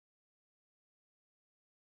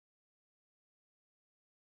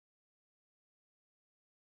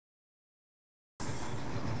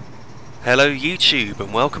Hello YouTube,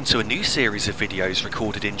 and welcome to a new series of videos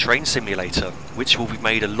recorded in Train Simulator, which will be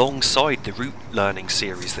made alongside the route learning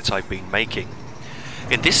series that I've been making.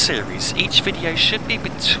 In this series, each video should be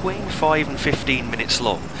between 5 and 15 minutes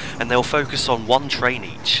long, and they'll focus on one train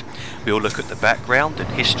each. We'll look at the background and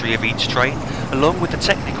history of each train, along with the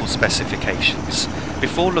technical specifications,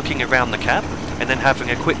 before looking around the cab, and then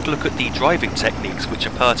having a quick look at the driving techniques which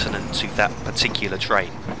are pertinent to that particular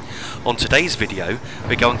train. On today's video,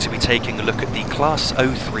 we're going to be taking a look at the Class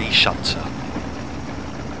 03 Shunter.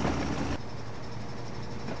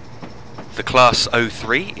 The Class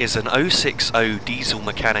 03 is an 060 diesel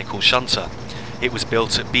mechanical shunter. It was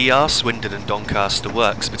built at BR Swindon and Doncaster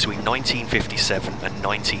Works between 1957 and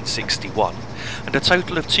 1961, and a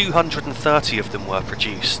total of 230 of them were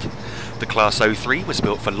produced. The Class 03 was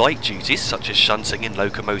built for light duties such as shunting in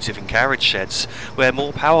locomotive and carriage sheds, where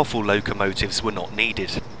more powerful locomotives were not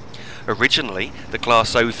needed. Originally, the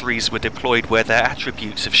Class 03s were deployed where their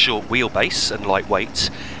attributes of short wheelbase and light weight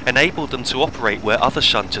enabled them to operate where other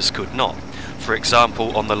shunters could not. For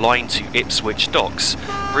example, on the line to Ipswich docks,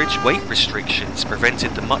 bridge weight restrictions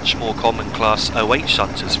prevented the much more common Class 08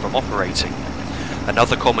 shunters from operating.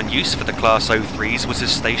 Another common use for the Class 03s was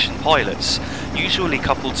as station pilots, usually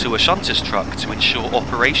coupled to a shunter's truck to ensure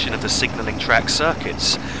operation of the signalling track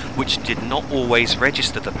circuits, which did not always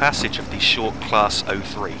register the passage of the short Class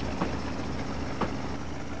 03.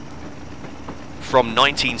 From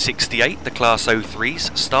 1968, the Class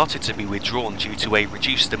 03s started to be withdrawn due to a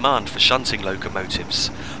reduced demand for shunting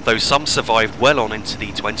locomotives, though some survived well on into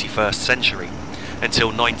the 21st century.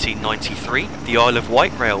 Until 1993, the Isle of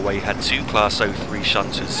Wight Railway had two Class 03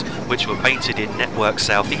 shunters, which were painted in Network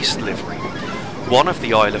South East livery. One of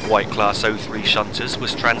the Isle of Wight Class 03 shunters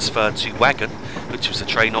was transferred to Wagon, which was a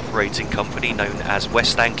train operating company known as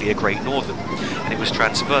West Anglia Great Northern, and it was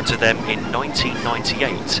transferred to them in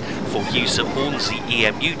 1998 for use at Hornsey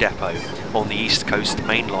EMU depot on the East Coast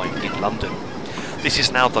Main Line in London. This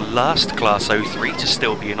is now the last Class 03 to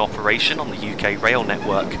still be in operation on the UK rail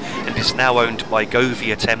network, and is now owned by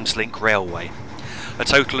Govia Thameslink Railway. A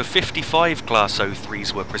total of 55 Class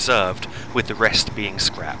 03s were preserved, with the rest being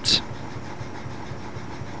scrapped.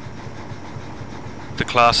 The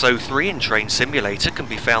Class 03 in Train Simulator can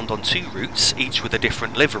be found on two routes, each with a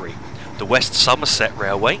different livery. The West Somerset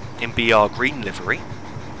Railway in BR Green livery,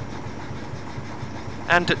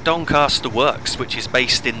 and at Doncaster Works, which is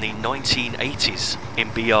based in the 1980s in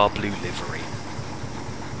BR Blue livery.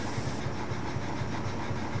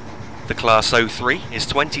 The Class 03 is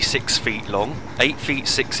 26 feet long, 8 feet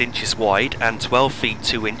 6 inches wide and 12 feet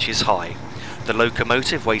 2 inches high. The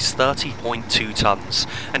locomotive weighs 30.2 tonnes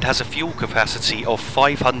and has a fuel capacity of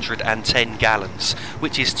 510 gallons,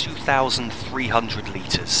 which is 2,300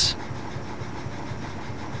 litres.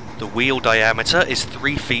 The wheel diameter is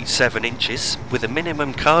 3 feet 7 inches, with a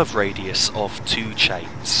minimum curve radius of 2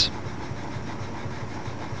 chains.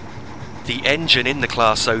 The engine in the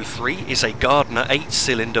Class 03 is a Gardner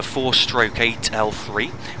 8-cylinder 4-stroke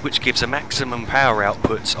 8L3, which gives a maximum power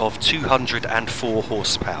output of 204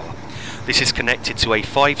 horsepower. This is connected to a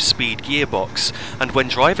 5-speed gearbox, and when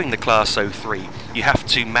driving the Class 03, you have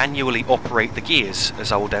to manually operate the gears,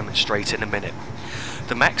 as I will demonstrate in a minute.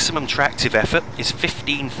 The maximum tractive effort is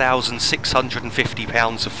 15,650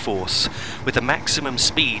 pounds of force, with a maximum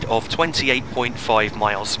speed of 28.5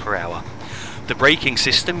 miles per hour. The braking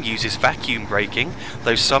system uses vacuum braking,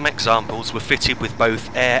 though some examples were fitted with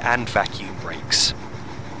both air and vacuum brakes.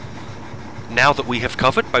 Now that we have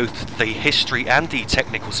covered both the history and the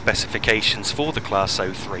technical specifications for the Class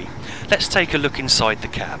 03, let's take a look inside the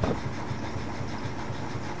cab.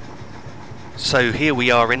 So here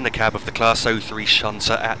we are in the cab of the Class 03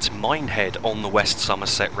 Shunter at Minehead on the West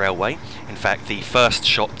Somerset Railway. In fact, the first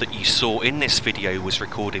shot that you saw in this video was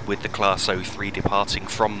recorded with the Class 03 departing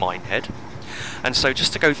from Minehead. And so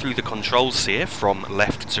just to go through the controls here from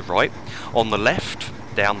left to right, on the left,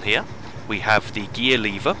 down here, we have the gear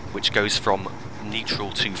lever, which goes from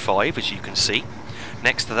neutral to 5, as you can see.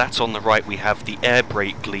 Next to that on the right we have the air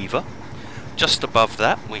brake lever. Just above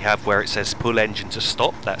that we have where it says pull engine to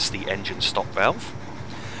stop, that's the engine stop valve.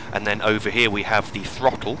 And then over here we have the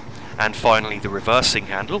throttle, and finally the reversing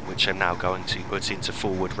handle, which I'm now going to put into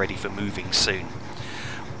forward ready for moving soon.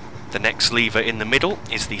 The next lever in the middle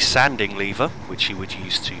is the sanding lever, which you would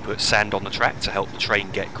use to put sand on the track to help the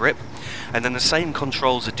train get grip. And then the same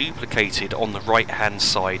controls are duplicated on the right hand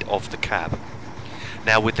side of the cab.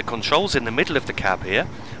 Now with the controls in the middle of the cab here,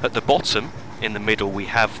 at the bottom in the middle we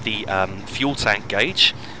have the fuel tank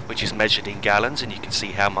gauge, which is measured in gallons, and you can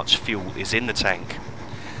see how much fuel is in the tank.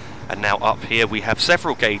 And now up here we have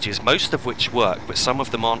several gauges, most of which work, but some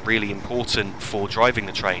of them aren't really important for driving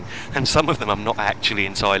the train, and some of them I'm not actually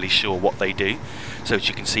entirely sure what they do. So as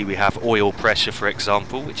you can see, we have oil pressure, for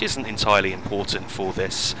example, which isn't entirely important for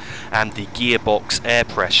this, and the gearbox air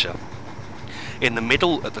pressure. In the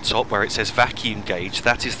middle at the top where it says vacuum gauge,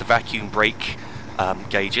 that is the vacuum brake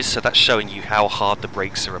gauges, so that's showing you how hard the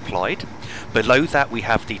brakes are applied. Below that we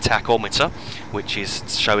have the tachometer, which is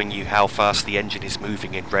showing you how fast the engine is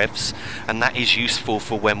moving in revs, and that is useful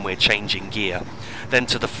for when we're changing gear. Then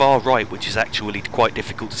to the far right, which is actually quite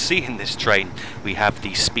difficult to see in this train, we have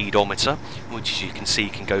the speedometer, which as you can see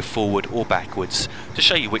can go forward or backwards to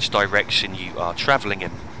show you which direction you are travelling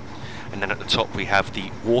in. And then at the top we have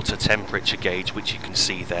the water temperature gauge, which you can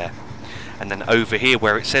see there. And then over here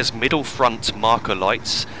where it says middle front marker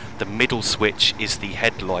lights, the middle switch is the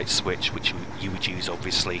headlight switch, which you would use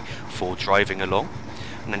obviously for driving along.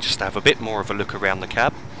 And then just to have a bit more of a look around the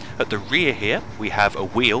cab, at the rear here we have a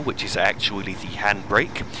wheel, which is actually the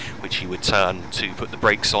handbrake, which you would turn to put the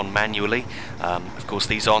brakes on manually. Of course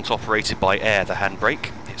these aren't operated by air, the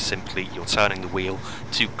handbrake. It's simply you're turning the wheel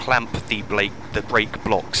to clamp the brake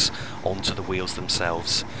blocks onto the wheels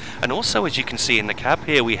themselves. And also, as you can see in the cab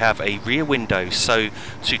here, we have a rear window, so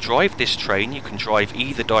to drive this train you can drive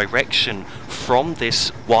either direction from this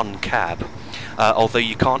one cab, although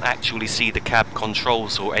you can't actually see the cab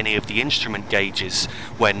controls or any of the instrument gauges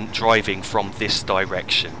when driving from this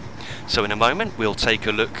direction. So in a moment we'll take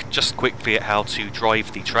a look just quickly at how to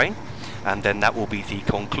drive the train, and then that will be the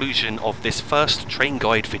conclusion of this first train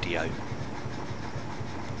guide video.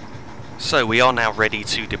 So we are now ready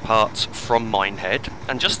to depart from Minehead,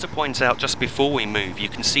 and just to point out just before we move, you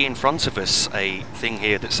can see in front of us a thing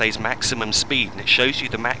here that says maximum speed, and it shows you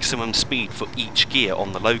the maximum speed for each gear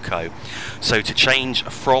on the loco. So to change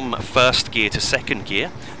from first gear to second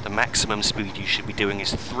gear, the maximum speed you should be doing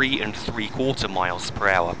is 3 3/4 miles per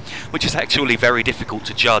hour, which is actually very difficult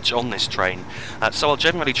to judge on this train. So I'll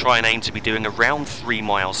generally try and aim to be doing around 3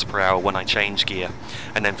 miles per hour when I change gear,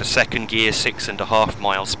 and then for second gear 6.5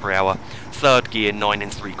 miles per hour, third gear 9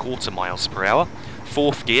 3/4 miles per hour,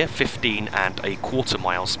 fourth gear 15.25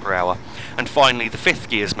 miles per hour, and finally the fifth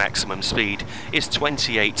gear's maximum speed is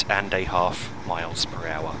 28.5 miles per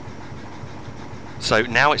hour. So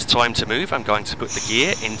now it's time to move. I'm going to put the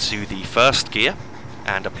gear into the first gear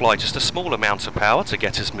and apply just a small amount of power to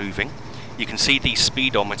get us moving. You can see the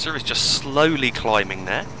speedometer is just slowly climbing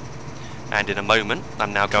there, and in a moment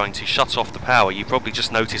I'm now going to shut off the power. You probably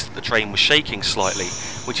just noticed that the train was shaking slightly,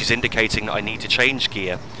 which is indicating that I need to change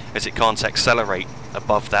gear, as it can't accelerate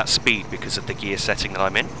above that speed because of the gear setting that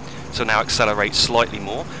I'm in. So now accelerate slightly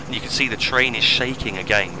more, and you can see the train is shaking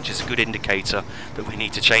again, which is a good indicator that we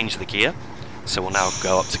need to change the gear. So we'll now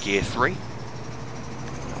go up to gear 3,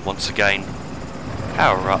 and once again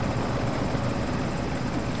power up.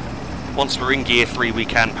 Once we're in gear 3 we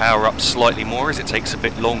can power up slightly more, as it takes a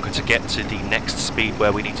bit longer to get to the next speed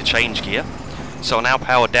where we need to change gear. So I'll now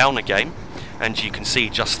power down again, and you can see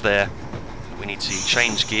just there we need to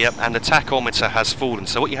change gear, and the tachometer has fallen.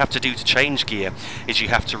 So what you have to do to change gear is you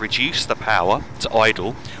have to reduce the power to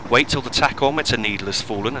idle, wait till the tachometer needle has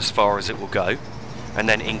fallen as far as it will go, and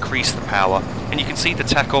then increase the power, and you can see the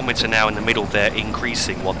tachometer now in the middle there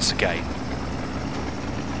increasing once again.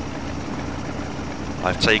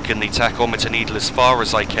 I've taken the tachometer needle as far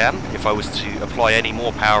as I can. If I was to apply any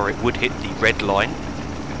more power it would hit the red line.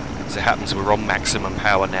 As it happens we're on maximum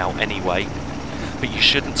power now anyway. But you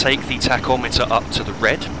shouldn't take the tachometer up to the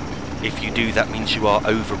red. If you do, that means you are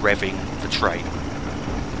over revving the train.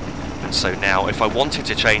 And so now if I wanted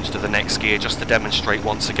to change to the next gear just to demonstrate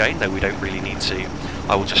once again, though we don't really need to,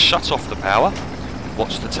 I will just shut off the power,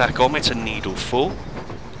 watch the tachometer needle fall,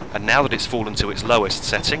 and now that it's fallen to its lowest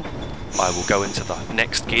setting, I will go into the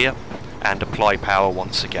next gear and apply power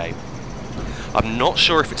once again. I'm not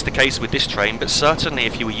sure if it's the case with this train, but certainly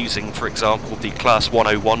if you were using, for example, the Class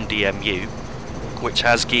 101 DMU, which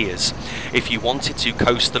has gears, if you wanted to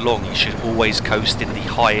coast along, you should always coast in the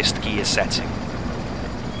highest gear setting.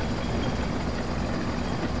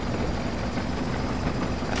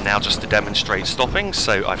 And now just to demonstrate stopping,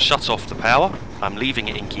 so I've shut off the power, I'm leaving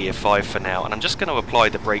it in gear 5 for now, and I'm just going to apply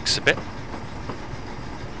the brakes a bit.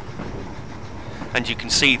 And you can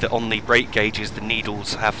see that on the brake gauges the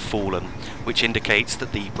needles have fallen, which indicates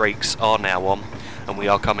that the brakes are now on and we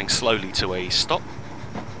are coming slowly to a stop.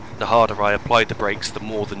 The harder I apply the brakes, the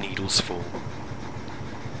more the needles fall.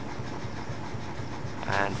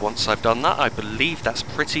 And once I've done that, I believe that's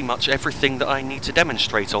pretty much everything that I need to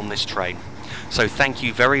demonstrate on this train. So thank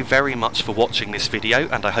you very, very much for watching this video,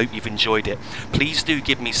 and I hope you've enjoyed it. Please do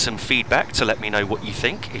give me some feedback to let me know what you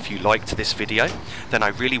think. If you liked this video, then I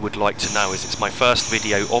really would like to know, as it's my first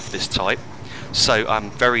video of this type. So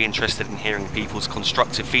I'm very interested in hearing people's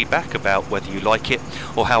constructive feedback about whether you like it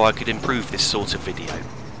or how I could improve this sort of video.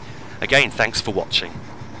 Again, thanks for watching.